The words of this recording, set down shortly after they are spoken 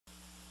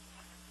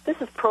This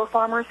is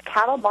ProFarmer's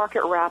Cattle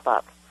Market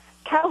Wrap-Up.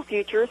 Cattle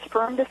futures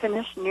firm to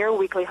finish near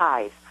weekly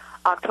highs.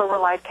 October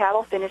live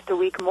cattle finished the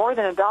week more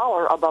than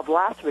 $1 above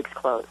last week's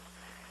close.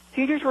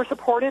 Futures were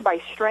supported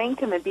by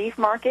strength in the beef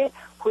market,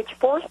 which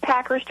forced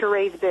packers to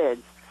raise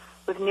bids.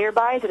 With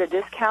nearbuys at a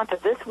discount to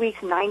this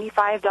week's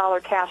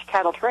 $95 cash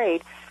cattle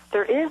trade,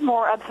 there is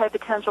more upside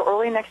potential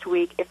early next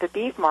week if the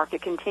beef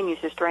market continues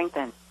to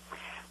strengthen.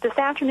 This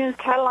afternoon's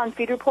cattle on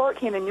feed report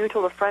came in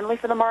neutral to friendly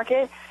for the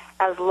market,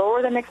 as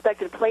lower than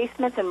expected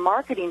placements and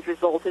marketings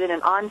resulted in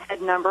an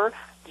on-fed number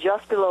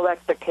just below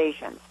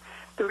expectations.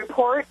 The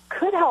report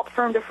could help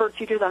firm deferred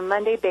futures on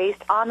Monday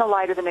based on the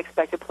lighter than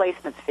expected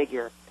placements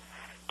figure.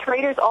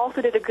 Traders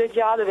also did a good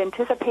job of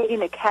anticipating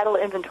the cattle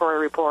inventory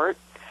report.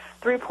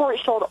 The report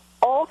showed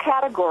all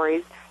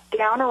categories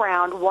down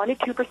around 1 to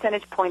 2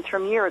 percentage points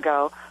from a year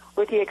ago,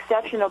 with the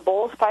exception of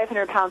bulls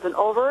 500 pounds and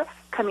over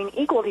coming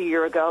equal to a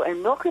year ago,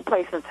 and milk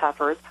replacement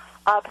heifers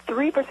up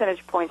 3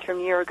 percentage points from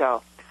a year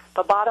ago.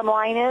 The bottom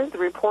line is the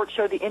report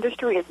showed the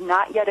industry is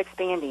not yet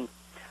expanding.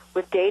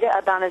 With data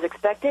about as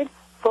expected,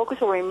 focus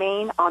will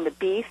remain on the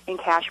beef and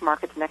cash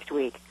markets next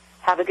week.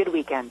 Have a good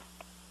weekend.